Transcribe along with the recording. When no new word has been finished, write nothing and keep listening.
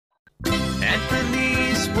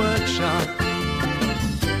Anthony's Workshop.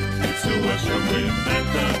 It's a workshop with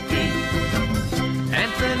Anthony.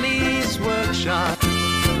 Anthony's Workshop.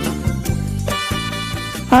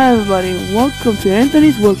 Hi everybody, welcome to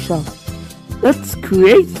Anthony's Workshop. Let's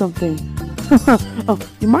create something. Oh,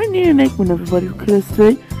 you might need an apron, everybody, because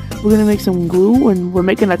today we're gonna make some glue and we're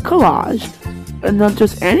making a collage. And not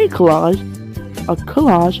just any collage, a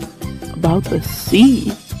collage about the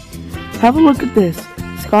sea. Have a look at this.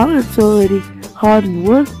 Scarlett's already hard and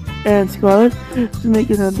work, and Scarlett is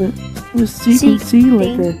making the sea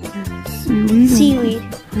like that. Seaweed.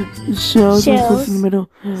 Shells in the middle.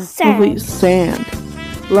 Lovely sand.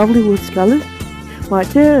 Lovely with Scarlett.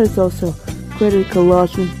 Matea is also created a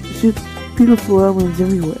collage with beautiful elements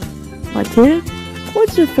everywhere. Matea,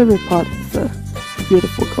 what's your favorite part of the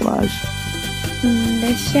beautiful collage?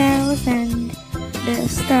 The shells and the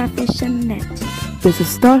starfish and net. There's a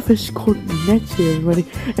starfish called net here, everybody.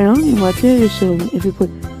 And only Matea is showing if you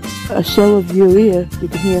put a shell of urea, you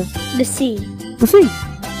can hear The sea. the sea.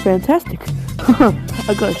 Fantastic.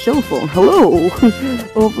 I got a shell phone. Hello.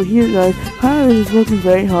 Over here, guys, Harry is working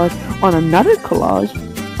very hard on another collage,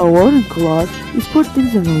 a wooden collage. He's put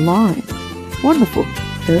things in a line. Wonderful.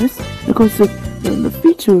 Yes. Of course, the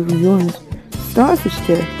feature of yours, starfish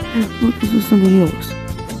there. Look, this is something else.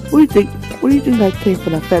 What do you think? What do you think I came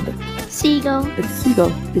for that feather? Seagull. It's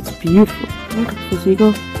seagull. It's beautiful. Beautiful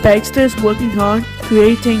seagull. Baxter's working hard,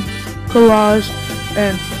 creating collage.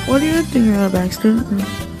 And what are you thinking about, Baxter?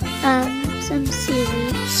 Some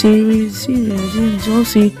seaweed. Seaweed. So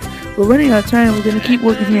see, we're running out of time. We're gonna keep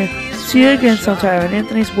working here. See you again sometime in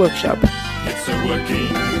Anthony's Workshop. It's a working